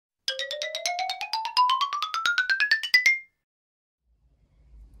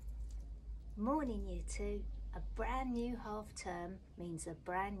Morning Year 2. A brand new half term means a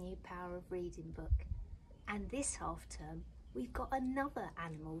brand new Power of Reading book. And this half term we've got another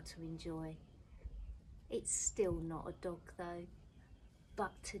animal to enjoy. It's still not a dog though.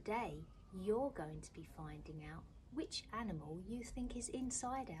 But today you're going to be finding out which animal you think is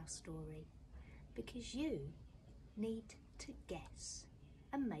inside our story, because you need to guess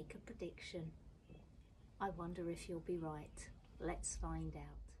and make a prediction. I wonder if you'll be right. Let's find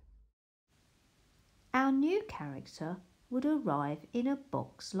out. Our new character would arrive in a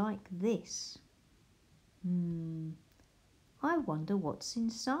box like this. I wonder what's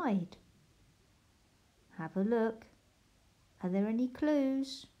inside. Have a look. Are there any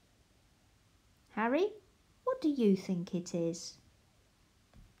clues? Harry, what do you think it is?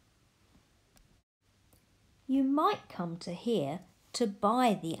 You might come to here to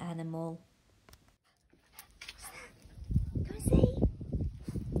buy the animal. Go see.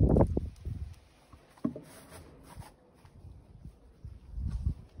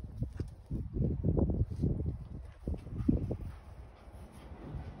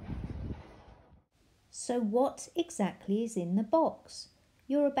 So what exactly is in the box?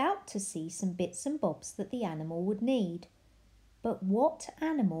 You're about to see some bits and bobs that the animal would need. But what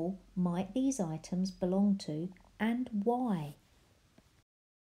animal might these items belong to and why?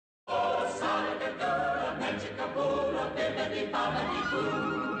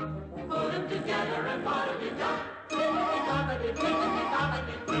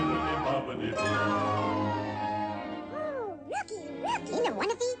 Looky, isn't it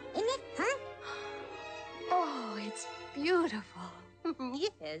wonderful? Isn't it, huh? Oh, it's beautiful.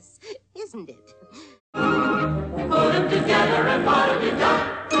 Yes, isn't it? Put them together and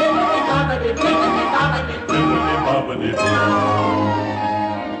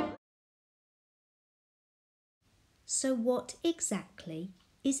So what exactly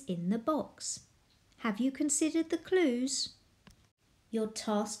is in the box? Have you considered the clues? Your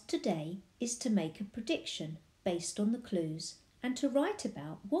task today is to make a prediction based on the clues and to write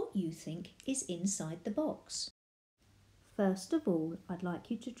about what you think is inside the box. First of all, I'd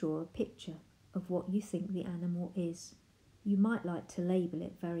like you to draw a picture of what you think the animal is. You might like to label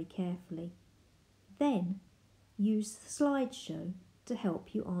it very carefully. Then use the slideshow to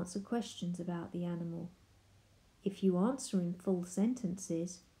help you answer questions about the animal. If you answer in full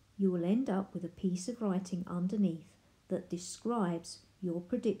sentences, you will end up with a piece of writing underneath that describes your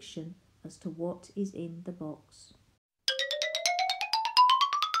prediction as to what is in the box.